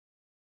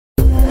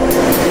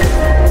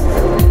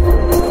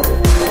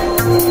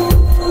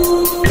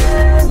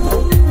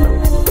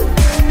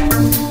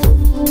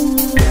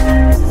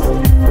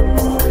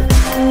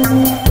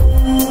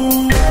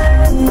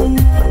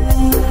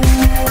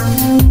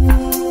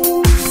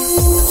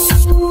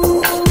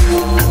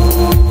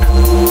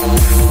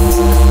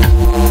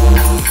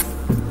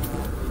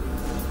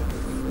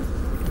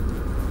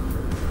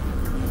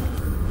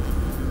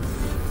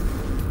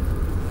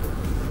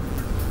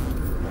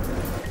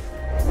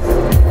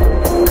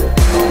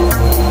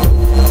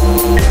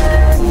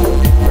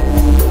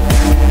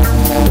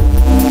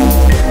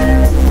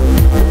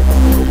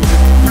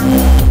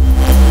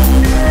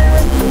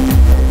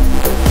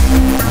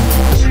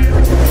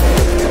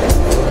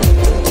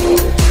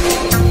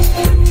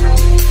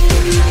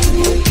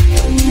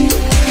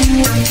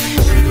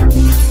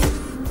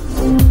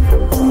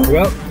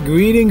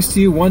Greetings to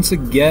you once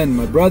again,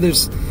 my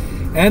brothers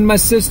and my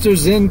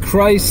sisters in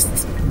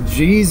Christ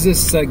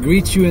Jesus. I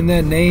greet you in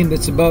that name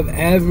that's above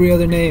every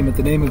other name, at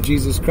the name of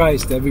Jesus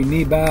Christ. Every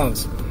knee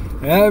bows,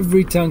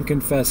 every tongue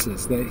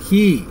confesses that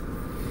He,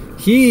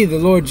 the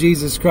Lord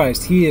Jesus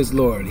Christ, He is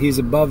Lord. He's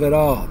above it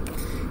all.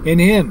 In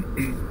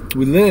Him,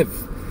 we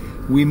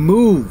live, we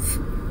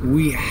move,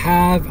 we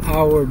have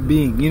our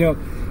being. You know,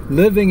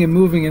 living and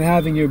moving and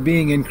having your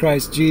being in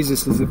Christ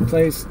Jesus is a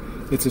place,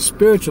 it's a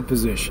spiritual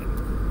position.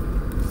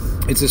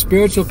 It's a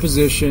spiritual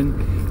position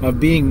of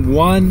being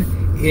one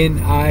in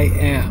I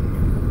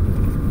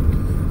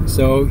am.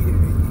 So,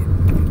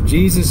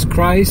 Jesus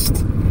Christ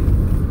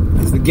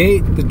is the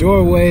gate, the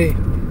doorway,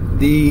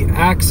 the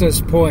access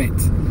point,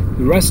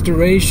 the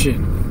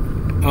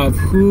restoration of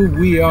who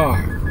we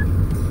are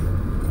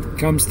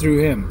comes through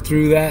Him.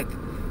 Through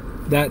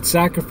that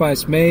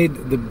sacrifice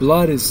made, the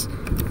blood is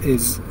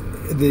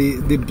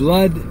the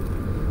blood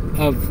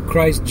of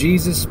Christ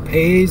Jesus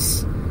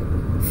pays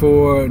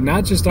for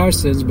not just our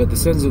sins, but the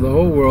sins of the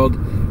whole world,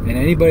 and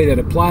anybody that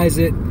applies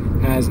it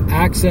has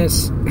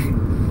access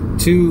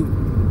to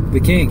the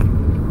King.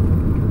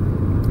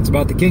 It's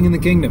about the King and the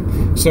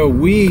kingdom. So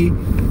we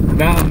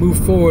now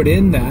move forward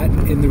in that,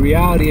 in the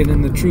reality and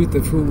in the truth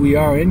of who we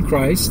are in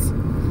Christ,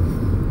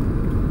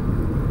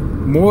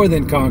 more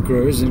than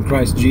conquerors in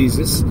Christ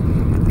Jesus,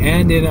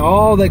 and in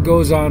all that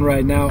goes on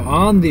right now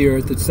on the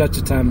earth at such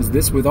a time as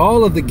this, with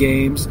all of the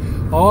games,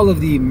 all of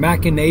the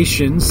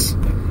machinations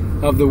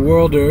of the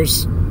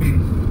worlders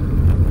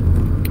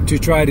to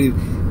try to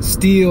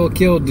steal,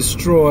 kill,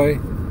 destroy,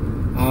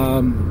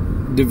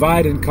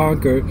 divide and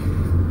conquer.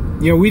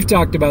 You know, we've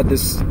talked about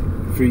this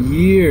for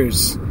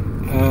years.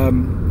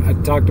 I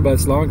talked about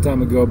this a long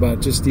time ago about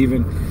just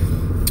even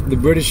the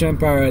British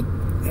Empire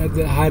at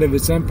the height of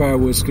its empire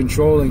was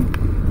controlling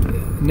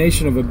a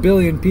nation of 1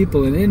 billion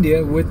people in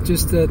India with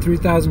just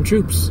 3,000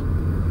 troops.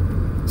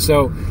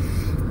 So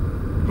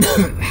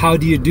how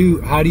do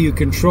you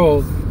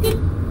control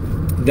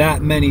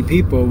that many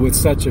people with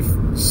such a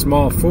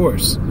small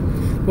force?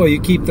 Well, you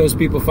keep those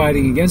people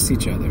fighting against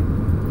each other.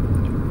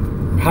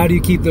 How do you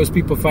keep those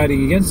people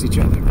fighting against each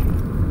other?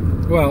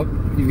 Well,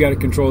 you've got to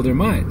control their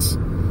minds.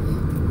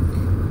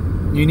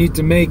 You need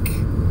to make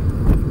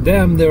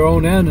them their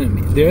own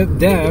enemy.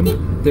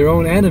 Their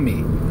own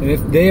enemy. And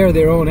if they are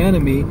their own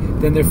enemy,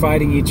 then they're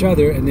fighting each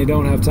other and they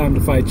don't have time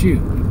to fight you.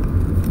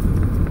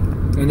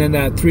 And then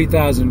that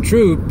 3,000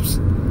 troops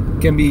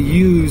can be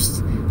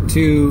used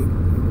to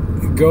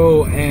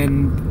go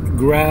and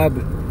grab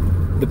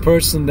the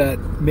person that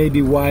may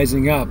be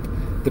wising up,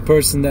 the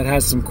person that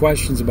has some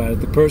questions about it,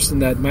 the person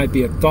that might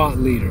be a thought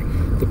leader,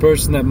 the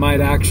person that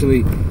might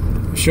actually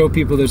show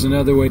people there's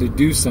another way to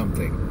do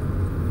something.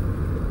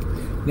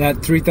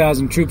 That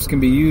 3,000 troops can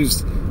be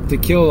used to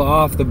kill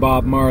off the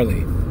Bob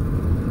Marley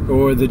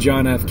or the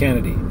John F.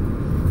 Kennedy.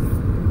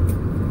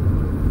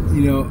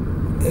 You know,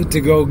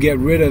 to go get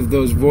rid of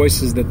those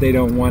voices that they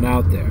don't want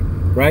out there.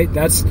 Right?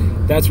 That's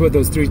what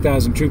those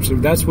 3,000 troops are.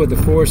 That's what the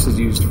force is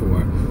used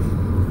for.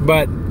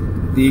 But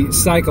the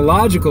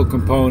psychological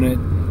component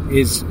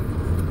is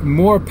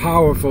more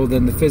powerful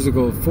than the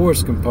physical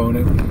force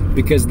component,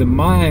 because the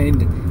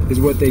mind is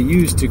what they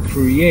use to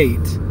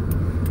create,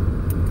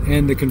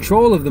 and the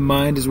control of the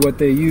mind is what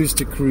they use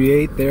to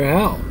create their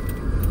hell.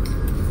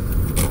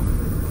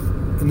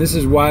 And this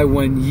is why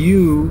when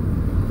your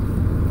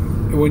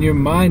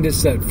mind is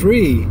set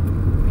free,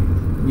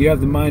 you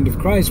have the mind of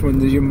Christ. When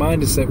your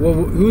mind is set, well,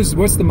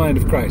 what's the mind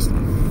of Christ?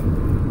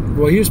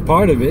 Well, here's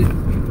part of it.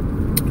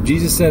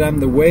 Jesus said, "I'm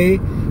the way,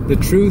 the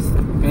truth,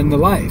 and the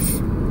life."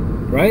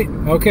 Right?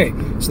 Okay,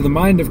 so the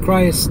mind of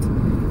Christ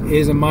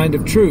is a mind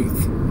of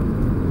truth.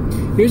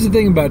 Here's the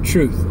thing about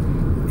truth.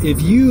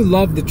 If you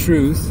love the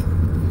truth,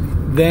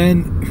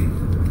 then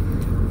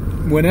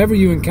whenever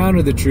you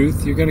encounter the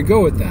truth, you're going to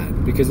go with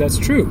that, because that's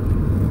true.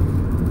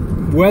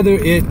 Whether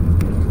it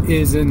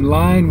is in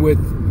line with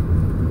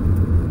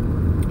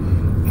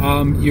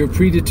your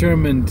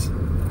predetermined,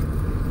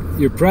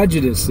 your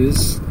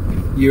prejudices,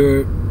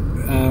 your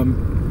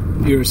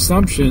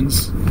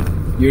assumptions,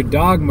 your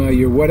dogma,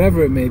 your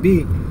whatever it may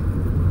be,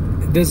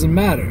 it doesn't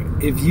matter.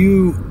 If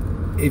you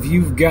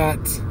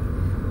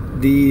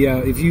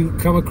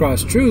come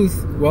across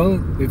truth, well,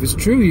 if it's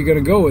true, you're going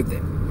to go with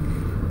it.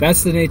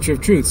 That's the nature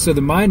of truth. So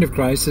the mind of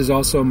Christ is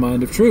also a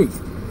mind of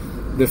truth.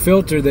 The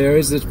filter there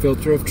is the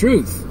filter of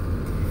truth.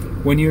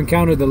 When you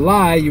encounter the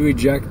lie, you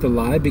reject the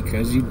lie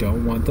because you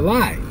don't want the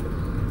lie.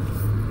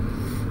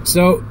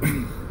 So,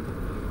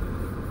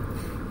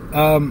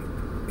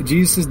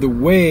 Jesus is the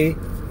way,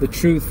 the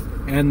truth,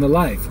 and the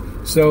life.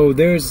 So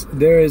there is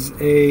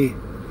a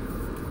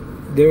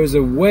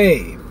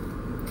way,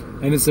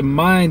 and it's a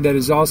mind that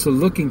is also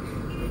looking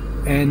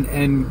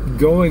and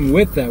going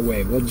with that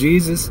way. Well,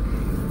 Jesus,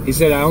 He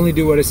said, "I only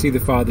do what I see the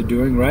Father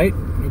doing." Right?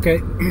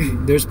 Okay,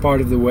 there's part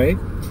of the way.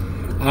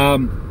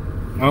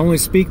 I only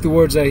speak the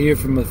words I hear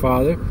from the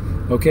Father.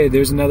 Okay,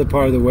 there's another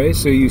part of the way.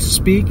 So you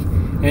speak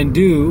and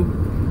do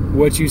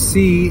what you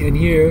see and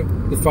hear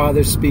the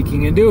Father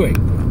speaking and doing.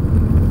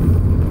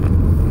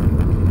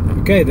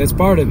 Okay, that's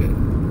part of it.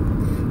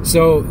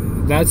 So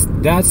that's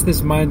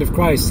this mind of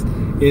Christ,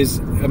 is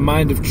a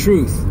mind of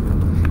truth.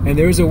 And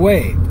there is a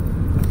way.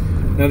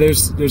 Now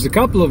there's a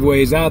couple of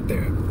ways out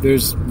there.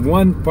 There's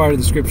one part of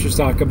the scriptures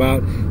talk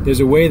about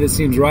there's a way that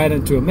seems right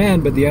unto a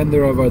man, but the end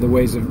thereof are the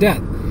ways of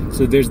death.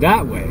 So there's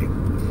that way.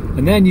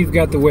 And then you've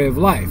got the way of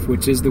life,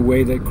 which is the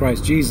way that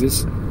Christ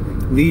Jesus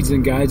leads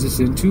and guides us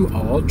into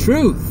all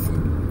truth.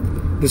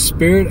 The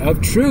Spirit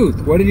of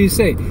truth. What did he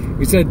say?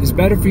 He said, it's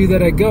better for you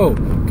that I go,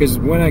 because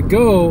when I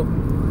go,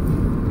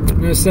 I'm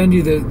going to send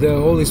you the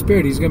Holy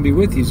Spirit. He's going to be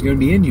with you. He's going to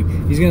be in you.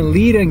 He's going to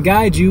lead and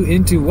guide you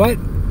into what?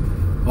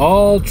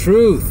 All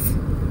truth.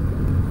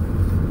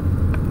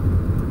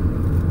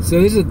 So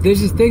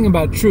there's this thing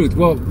about truth.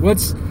 Well,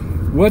 what's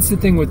the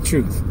thing with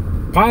truth?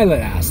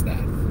 Pilate asked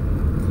that.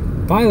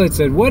 Pilate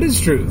said, what is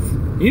truth?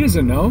 He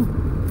doesn't know.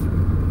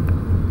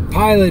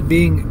 Pilate,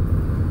 being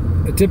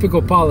a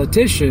typical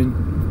politician,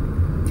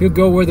 he'll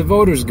go where the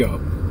voters go.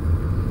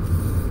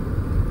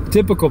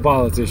 Typical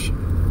politician.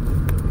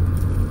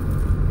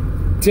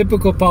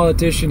 Typical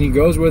politician, he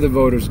goes where the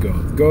voters go.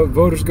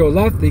 Voters go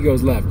left, he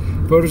goes left.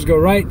 Voters go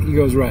right, he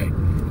goes right.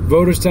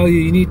 Voters tell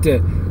you need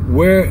to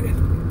wear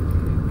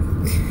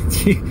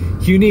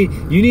you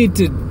need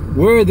to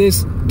wear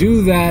this,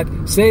 do that,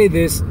 say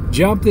this,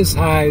 jump this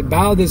high,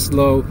 bow this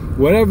low,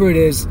 whatever it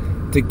is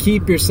to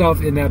keep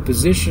yourself in that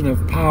position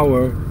of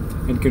power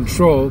and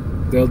control,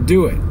 they'll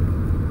do it.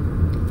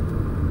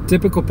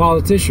 Typical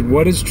politician.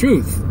 What is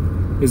truth?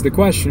 Is the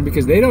question,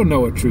 because they don't know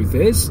what truth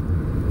is.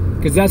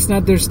 Because that's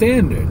not their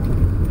standard.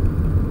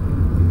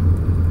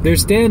 Their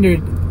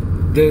standard,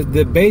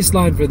 the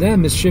baseline for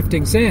them is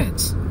shifting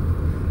sands.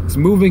 It's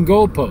moving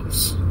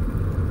goalposts.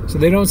 So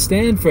they don't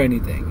stand for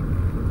anything.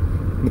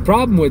 And the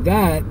problem with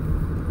that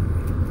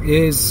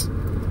is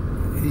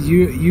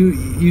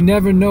you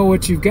never know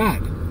what you've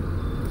got.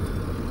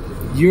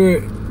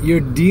 You're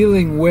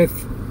dealing with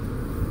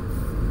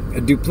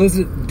a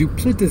duplicitous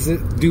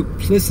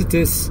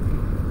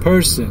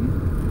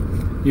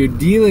person. You're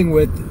dealing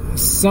with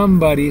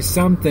somebody,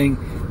 something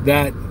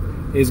that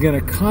is going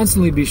to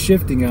constantly be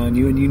shifting on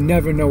you, and you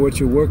never know what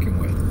you're working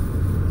with.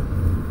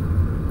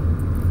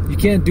 You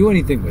can't do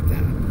anything with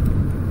that.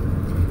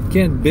 You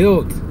can't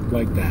build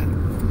like that.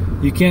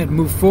 You can't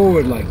move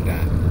forward like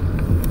that.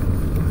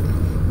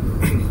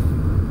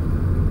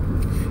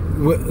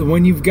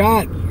 When you've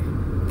got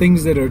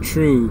things that are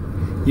true,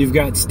 you've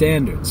got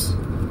standards.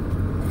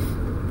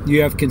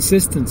 You have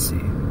consistency.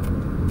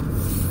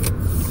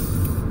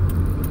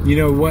 You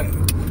know what?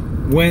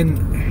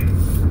 One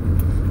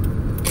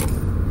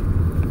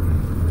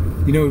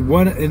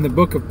in the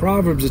book of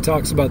Proverbs, it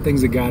talks about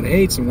things that God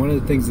hates, and one of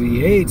the things that He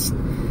hates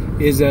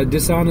is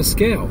dishonest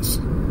scales.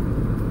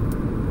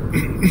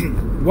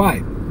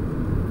 Why?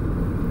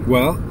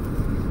 Well,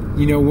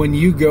 when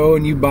you go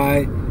and you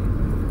buy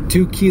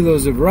 2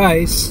 kilos of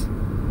rice,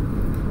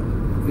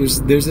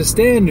 there's a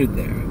standard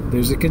there.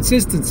 There's a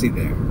consistency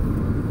there.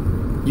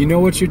 You know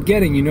what you're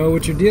getting. You know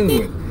what you're dealing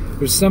with.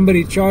 If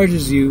somebody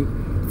charges you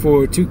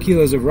for 2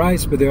 kilos of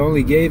rice, but they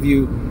only gave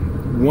you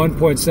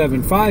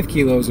 1.75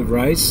 kilos of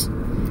rice,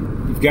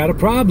 you've got a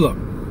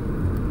problem.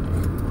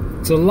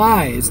 It's a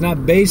lie. It's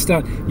not based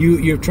on...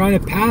 You're trying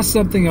to pass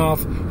something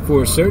off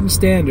for a certain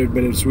standard,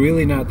 but it's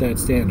really not that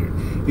standard.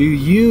 You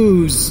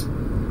use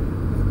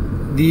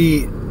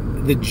the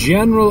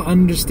general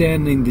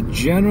understanding, the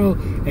general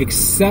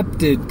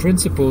accepted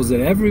principles that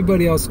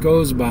everybody else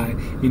goes by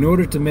in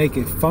order to make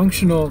a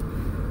functional,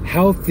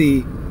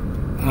 healthy,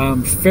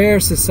 fair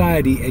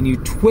society, and you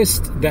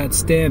twist that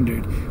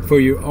standard for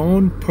your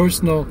own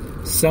personal,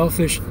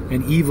 selfish,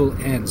 and evil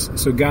ends.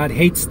 So God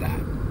hates that.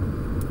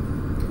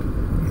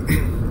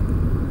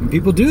 And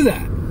people do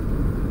that.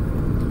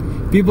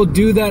 People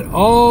do that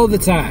all the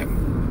time.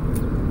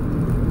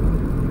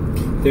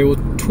 They will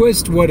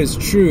twist what is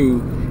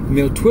true, and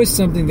they'll twist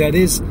something that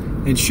is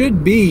and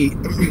should be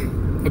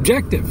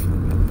objective.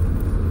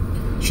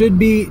 Should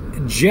be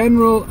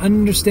general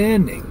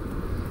understanding.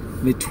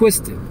 They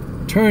twist it,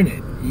 turn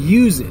it,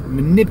 use it,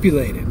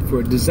 manipulate it for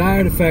a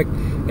desired effect,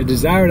 a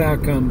desired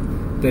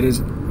outcome that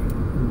is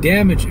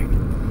damaging.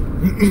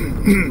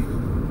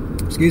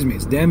 Excuse me,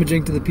 it's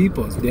damaging to the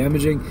people. It's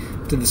damaging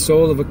to the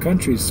soul of a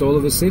country, soul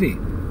of a city.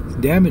 It's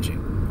damaging.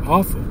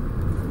 Awful.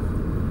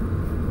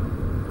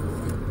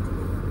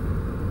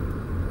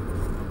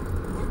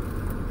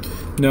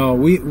 No,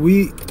 we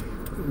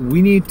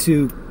need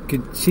to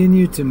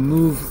continue to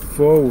move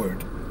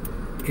forward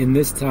in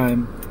this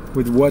time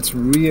with what's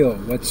real,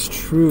 what's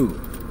true.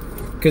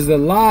 Because the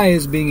lie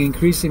is being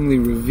increasingly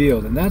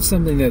revealed, and that's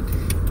something that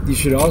you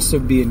should also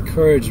be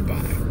encouraged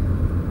by.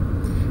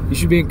 You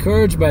should be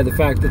encouraged by the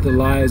fact that the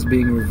lie is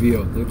being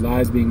revealed, the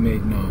lie is being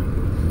made known.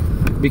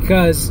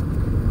 Because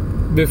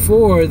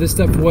before, this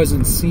stuff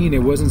wasn't seen,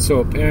 it wasn't so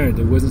apparent,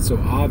 it wasn't so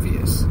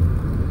obvious.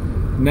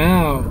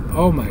 Now,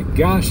 oh my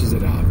gosh, is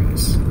it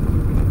obvious.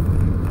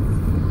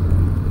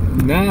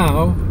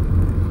 Now,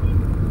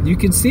 you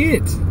can see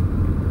it.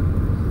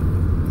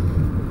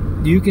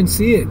 You can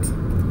see it.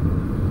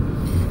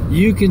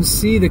 You can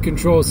see the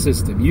control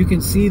system. You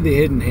can see the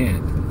hidden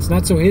hand. It's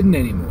not so hidden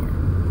anymore.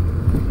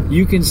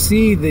 You can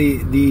see the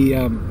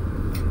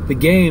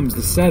games,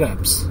 the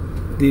setups,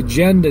 the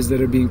agendas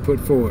that are being put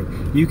forward.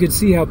 You can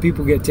see how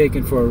people get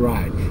taken for a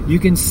ride. You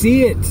can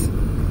see it.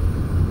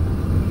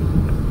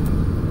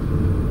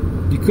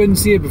 You couldn't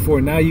see it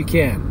before. Now you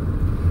can.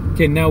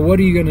 Okay, now what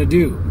are you going to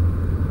do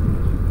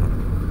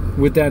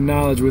with that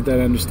knowledge, with that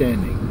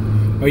understanding?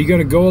 Are you going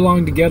to go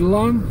along to get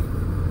along?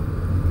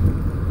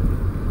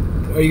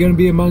 Are you going to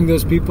be among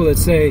those people that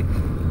say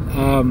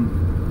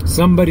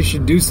somebody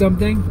should do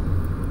something?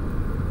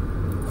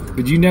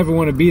 But you never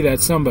want to be that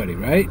somebody,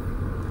 right?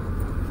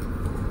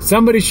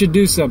 Somebody should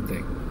do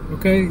something,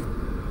 okay?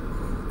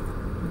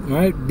 All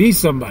right, be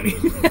somebody.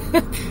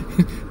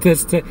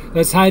 Let's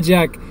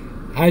hijack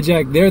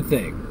their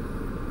thing.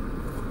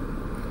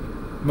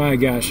 My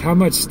gosh, how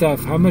much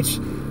stuff, how much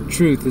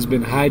truth has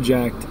been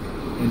hijacked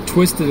and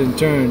twisted and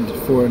turned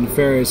for a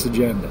nefarious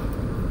agenda.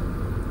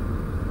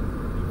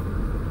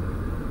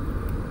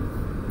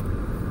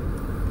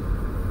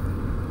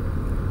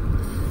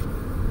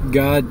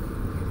 God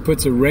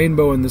puts a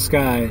rainbow in the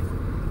sky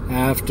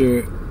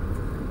after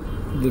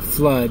the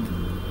flood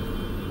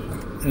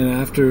and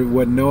after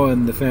what Noah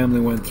and the family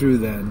went through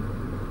then,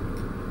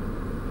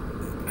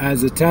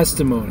 as a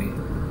testimony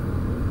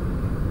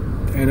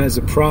and as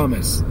a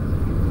promise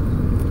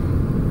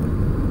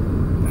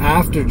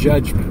after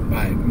judgment,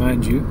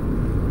 mind you,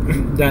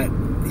 that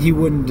he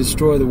wouldn't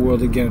destroy the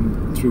world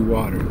again through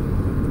water.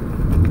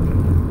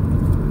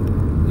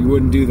 He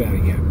wouldn't do that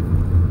again.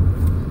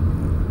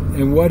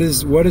 And what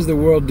does the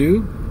world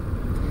do?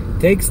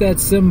 Takes that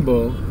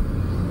symbol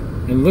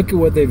and look at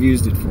what they've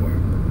used it for.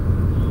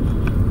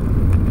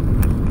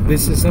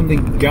 This is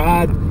something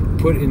God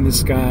put in the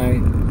sky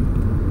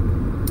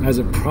as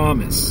a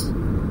promise,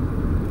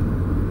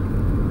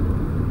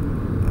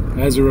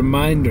 as a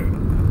reminder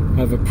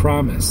of a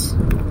promise.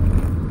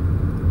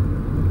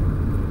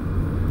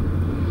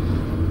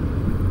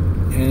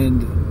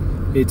 And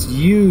it's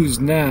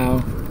used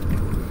now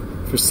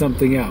for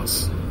something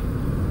else.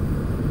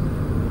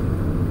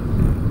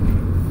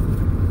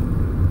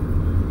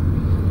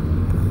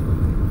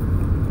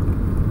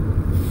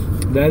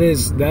 That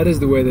is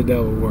the way the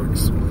devil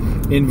works.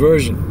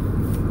 Inversion.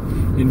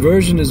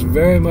 Inversion is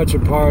very much a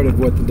part of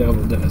what the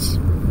devil does.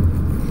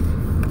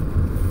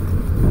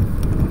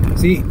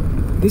 See,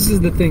 this is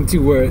the thing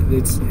too, where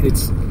it's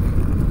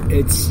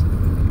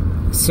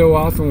so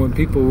often when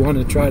people want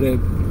to try to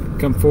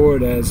come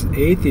forward as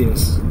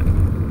atheists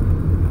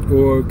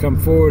or come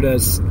forward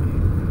as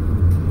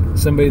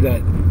somebody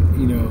that,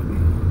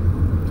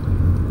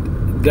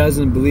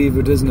 doesn't believe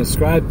or doesn't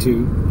ascribe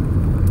to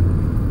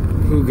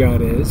who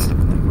God is.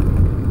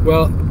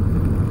 Well,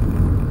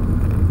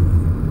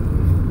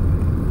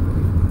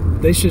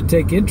 they should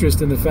take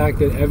interest in the fact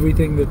that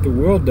everything that the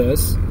world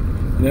does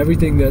and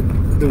everything that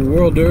the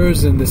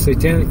worlders and the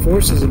satanic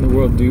forces in the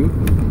world do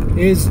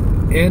is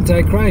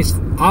anti-Christ,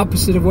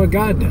 opposite of what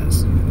God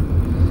does.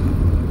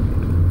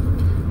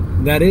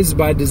 That is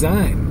by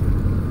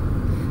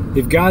design.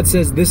 If God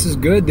says this is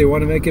good, they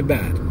want to make it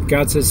bad. If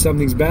God says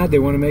something's bad, they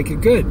want to make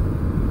it good.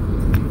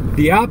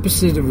 The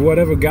opposite of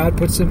whatever God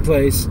puts in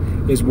place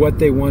is what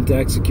they want to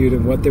execute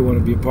and what they want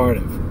to be a part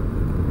of.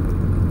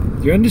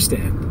 You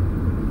understand?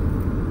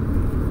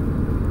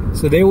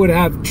 So they would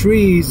have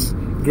trees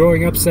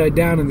growing upside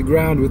down in the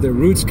ground with their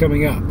roots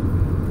coming up.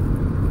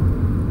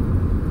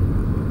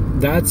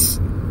 That's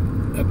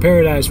a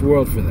paradise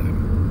world for them.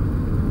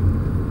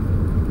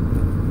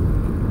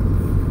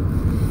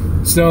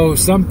 So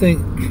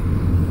something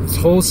is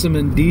wholesome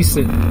and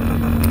decent,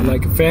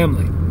 like a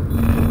family,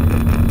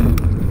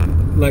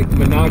 like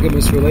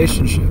monogamous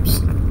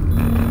relationships,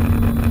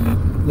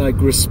 like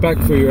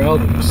respect for your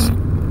elders,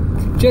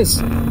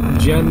 just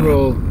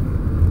general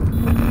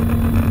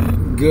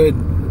good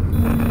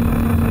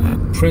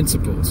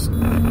principles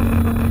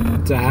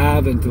to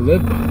have and to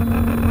live by.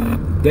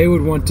 They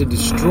would want to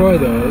destroy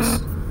those.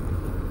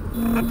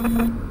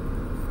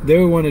 They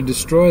would want to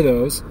destroy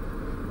those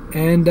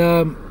and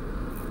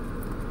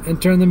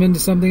turn them into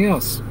something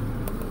else.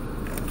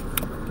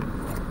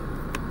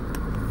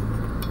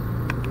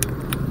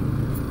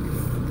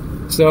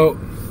 So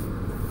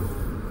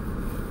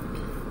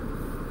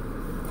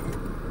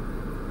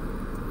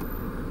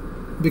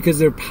because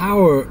their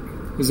power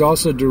is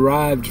also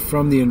derived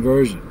from the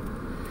inversion.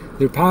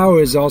 Their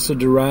power is also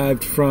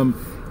derived from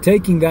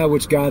taking that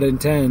which God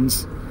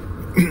intends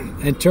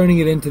and turning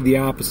it into the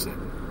opposite.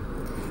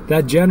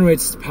 That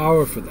generates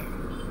power for them.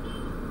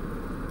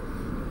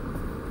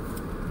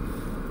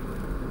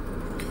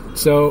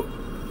 So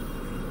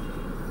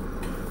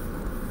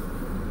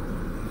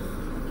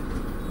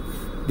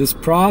this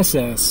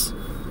process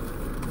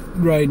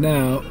right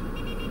now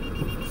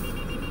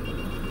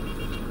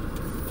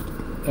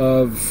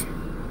of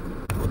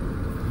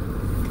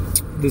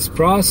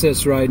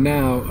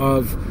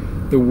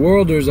the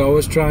worlders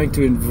always trying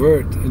to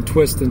invert and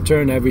twist and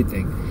turn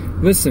everything.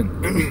 Listen,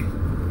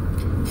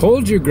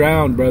 hold your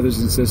ground, brothers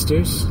and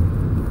sisters.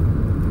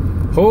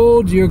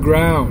 Hold your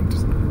ground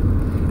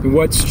in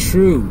what's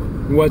true,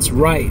 what's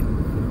right,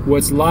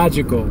 what's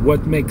logical,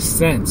 what makes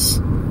sense.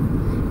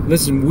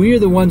 Listen, we're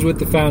the ones with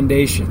the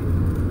foundation.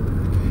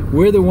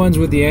 We're the ones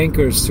with the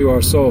anchors to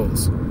our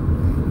souls,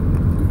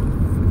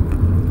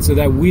 so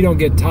that we don't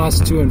get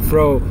tossed to and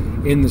fro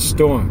in the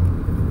storm.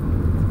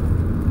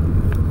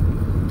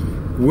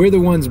 We're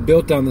the ones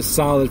built on the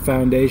solid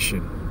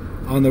foundation,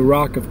 on the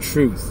rock of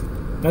truth.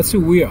 That's who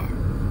we are.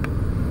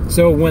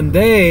 So when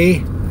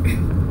they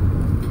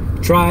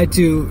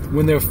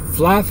when they're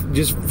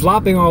just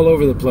flopping all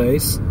over the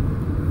place,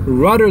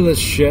 rudderless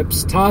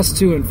ships tossed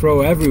to and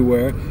fro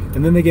everywhere,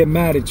 and then they get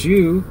mad at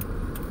you,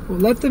 well,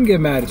 let them get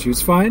mad at you.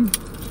 It's fine.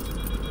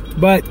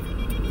 But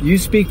you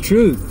speak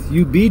truth.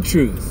 You be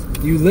truth.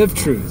 You live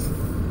truth.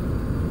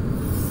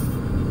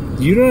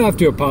 You don't have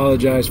to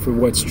apologize for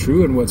what's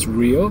true and what's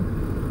real.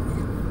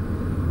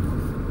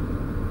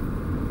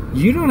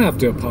 You don't have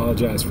to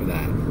apologize for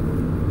that.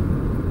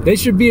 They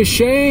should be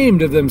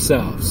ashamed of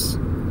themselves.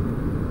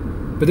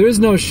 But there is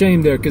no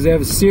shame there, because they have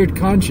a seared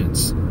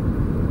conscience.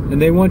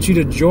 And they want you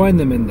to join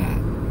them in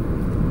that.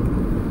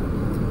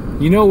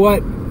 You know what?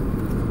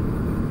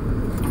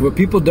 What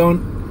people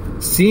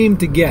don't seem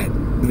to get,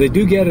 but they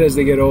do get it as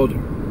they get older.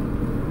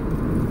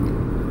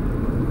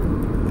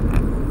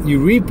 You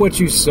reap what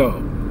you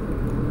sow.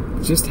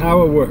 It's just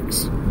how it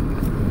works.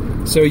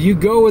 So you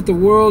go with the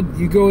world,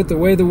 you go with the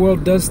way the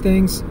world does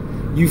things,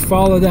 you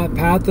follow that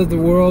path of the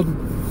world,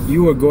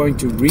 you are going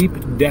to reap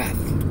death.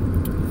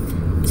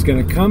 It's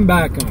going to come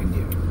back on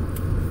you.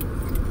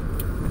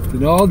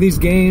 And all these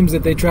games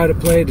that they try to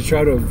play to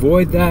try to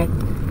avoid that,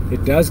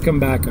 it does come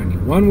back on you.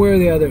 One way or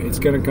the other, it's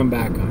going to come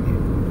back on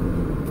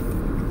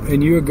you.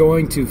 And you are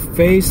going to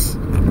face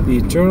the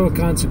eternal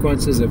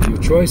consequences of your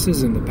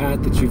choices and the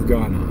path that you've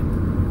gone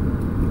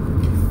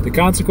on. The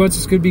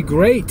consequences could be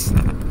great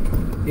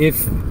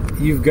if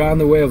you've gone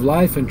the way of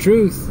life and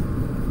truth.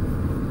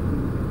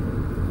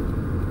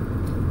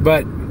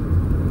 But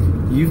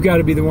you've got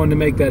to be the one to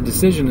make that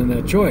decision and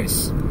that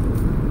choice.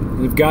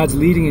 And if God's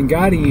leading and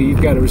guiding you,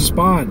 you've got to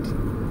respond.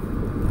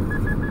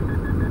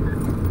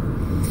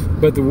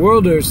 But the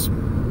worlders,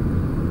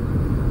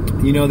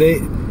 you know,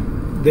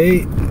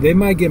 they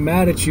might get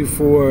mad at you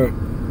for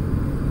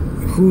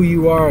who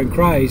you are in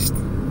Christ,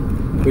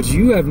 but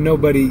you have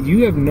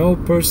no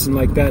person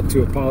like that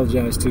to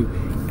apologize to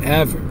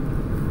ever.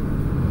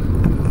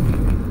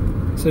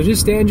 So just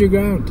stand your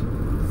ground.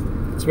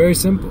 It's very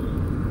simple.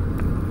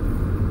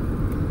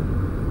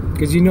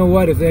 Because you know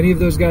what? If any of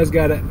those guys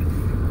got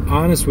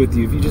honest with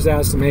you, if you just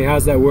ask them, hey,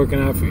 how's that working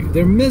out for you?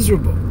 They're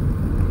miserable.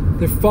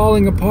 They're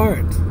falling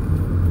apart.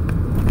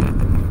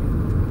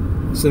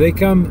 So they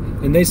come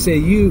and they see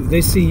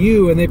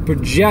you and they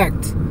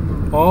project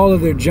all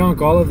of their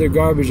junk, all of their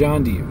garbage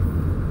onto you.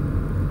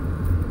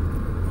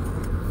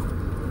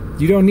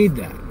 You don't need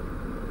that.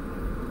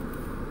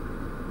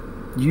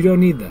 You don't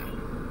need that.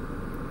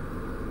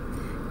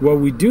 What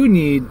we do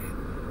need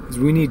is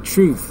we need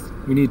truth.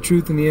 We need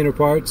truth in the inner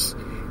parts.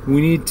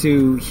 We need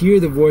to hear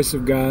the voice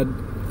of God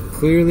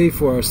clearly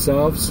for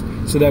ourselves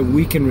so that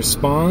we can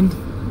respond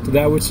to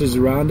that which is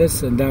around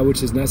us and that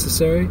which is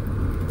necessary.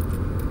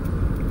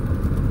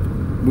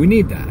 We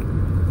need that.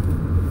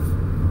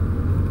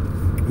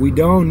 We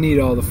don't need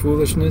all the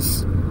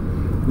foolishness.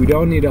 We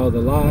don't need all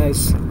the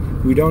lies.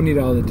 We don't need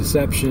all the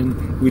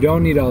deception. We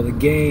don't need all the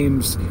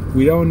games.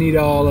 We don't need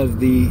all of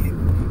the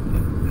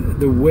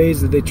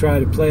ways that they try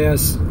to play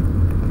us.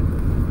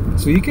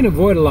 So you can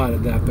avoid a lot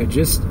of that by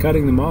just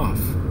cutting them off.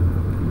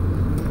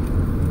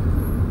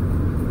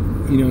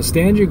 You know,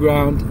 stand your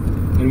ground,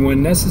 and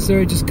when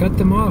necessary, just cut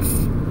them off.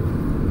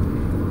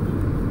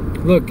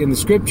 Look, in the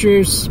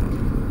scriptures,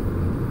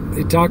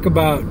 they talk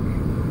about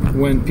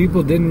when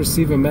people didn't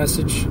receive a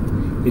message,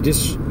 they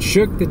just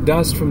shook the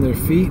dust from their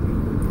feet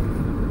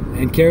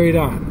and carried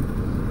on.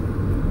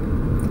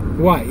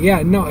 Why?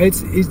 Yeah, no,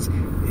 it's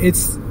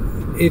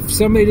if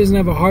somebody doesn't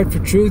have a heart for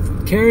truth,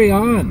 carry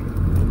on.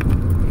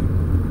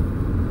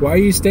 Why are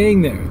you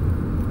staying there?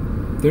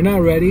 They're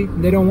not ready,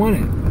 and they don't want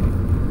it.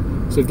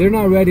 So if they're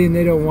not ready and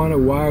they don't want it,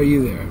 why are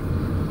you there?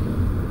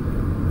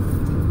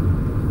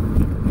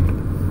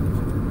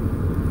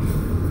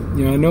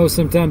 You know, I know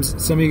sometimes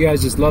some of you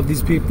guys just love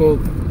these people.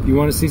 You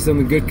want to see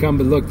something good come,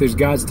 but look, there's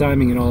God's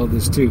timing in all of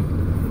this too.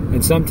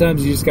 And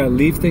sometimes you just got to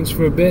leave things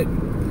for a bit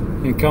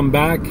and come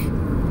back.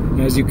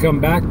 And as you come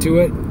back to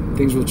it,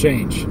 things will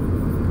change.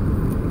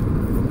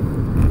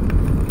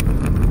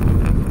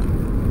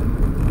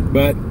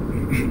 But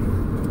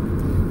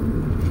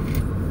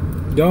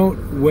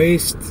don't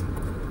waste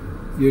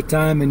your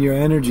time and your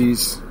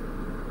energies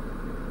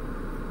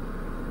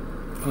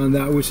on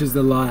that which is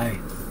the lie,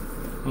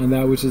 on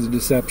that which is a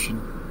deception.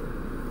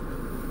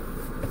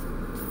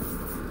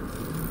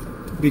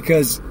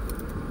 Because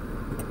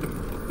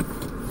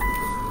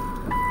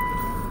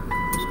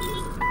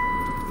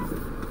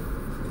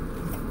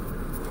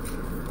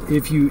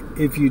if you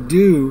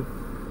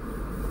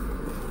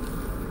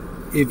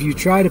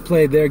try to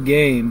play their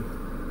game,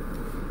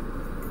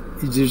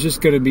 there's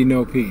just going to be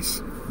no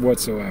peace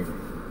whatsoever.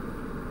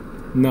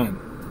 None.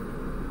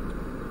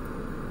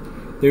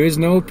 There is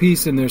no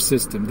peace in their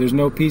system. There's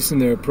no peace in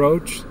their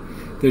approach.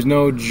 There's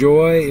no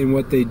joy in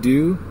what they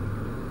do.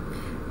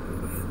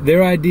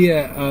 their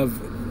idea of,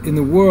 in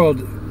the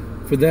world,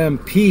 for them,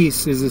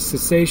 peace is a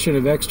cessation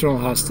of external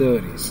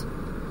hostilities.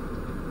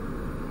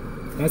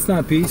 That's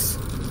not peace.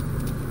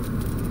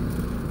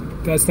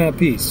 That's not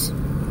peace.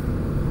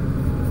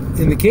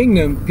 In the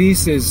kingdom,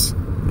 peace is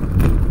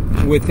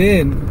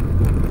within,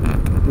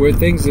 where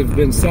things have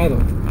been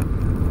settled.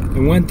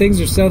 And when things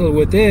are settled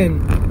within,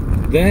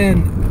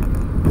 then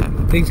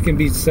things can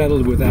be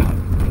settled without.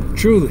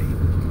 Truly.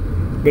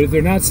 But if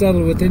they're not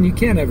settled within, you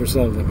can't ever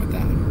settle them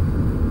without.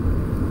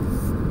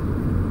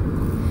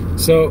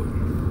 So,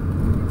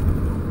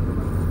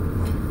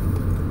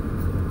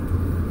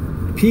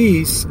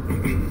 peace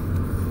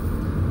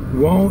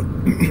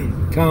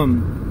won't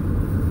come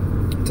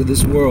to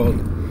this world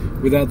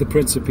without the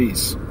Prince of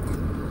Peace.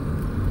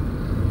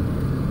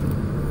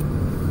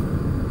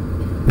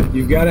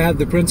 You've got to have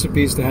the Prince of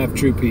Peace to have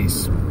true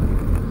peace.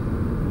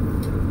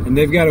 And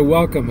they've got to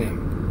welcome him.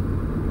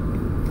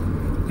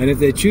 And if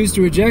they choose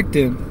to reject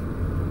him,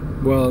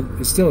 well,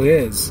 it's still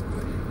his.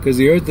 Because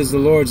the earth is the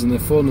Lord's and the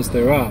fullness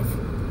thereof.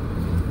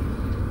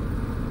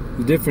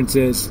 The difference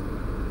is,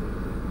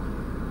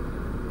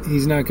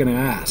 he's not going to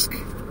ask.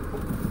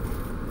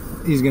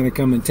 He's going to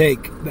come and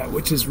take that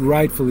which is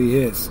rightfully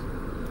his.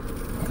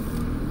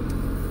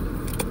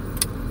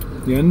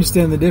 You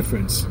understand the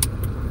difference?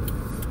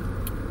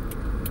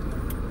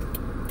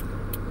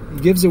 He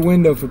gives a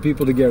window for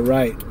people to get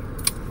right.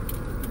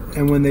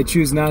 And when they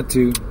choose not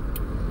to,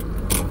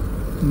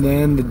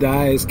 then the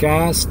die is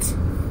cast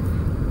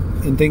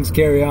and things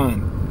carry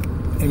on.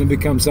 And it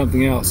becomes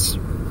something else.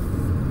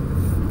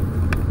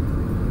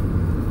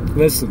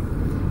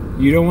 Listen,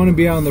 you don't want to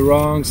be on the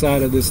wrong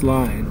side of this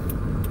line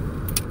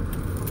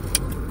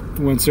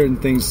when certain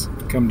things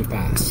come to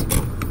pass.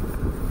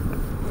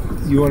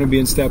 You want to be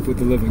in step with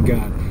the living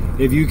God.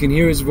 If you can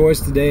hear his voice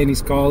today and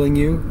he's calling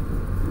you,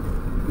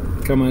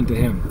 come unto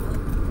him.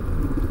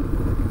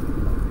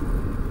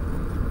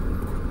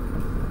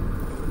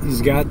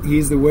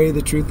 He's the way,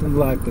 the truth, and the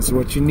life. That's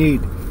what you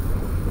need.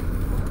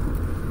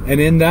 And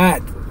in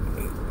that,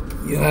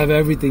 you'll have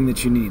everything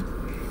that you need.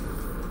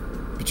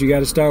 But you got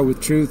to start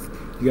with truth.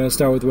 You got to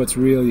start with what's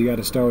real. You got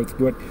to start with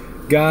what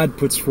God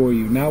puts for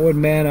you. Not what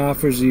man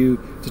offers you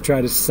to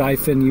try to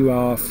siphon you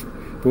off,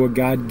 but what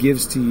God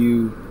gives to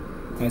you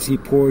as he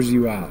pours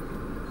you out.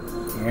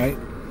 Alright?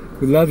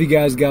 We love you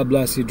guys. God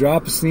bless you.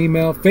 Drop us an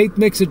email.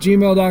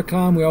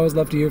 faithmix@gmail.com. We always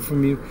love to hear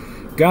from you.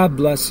 God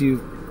bless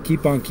you.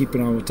 Keep on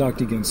keeping on. We'll talk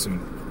to you again soon.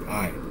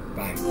 Alright.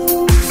 Bye.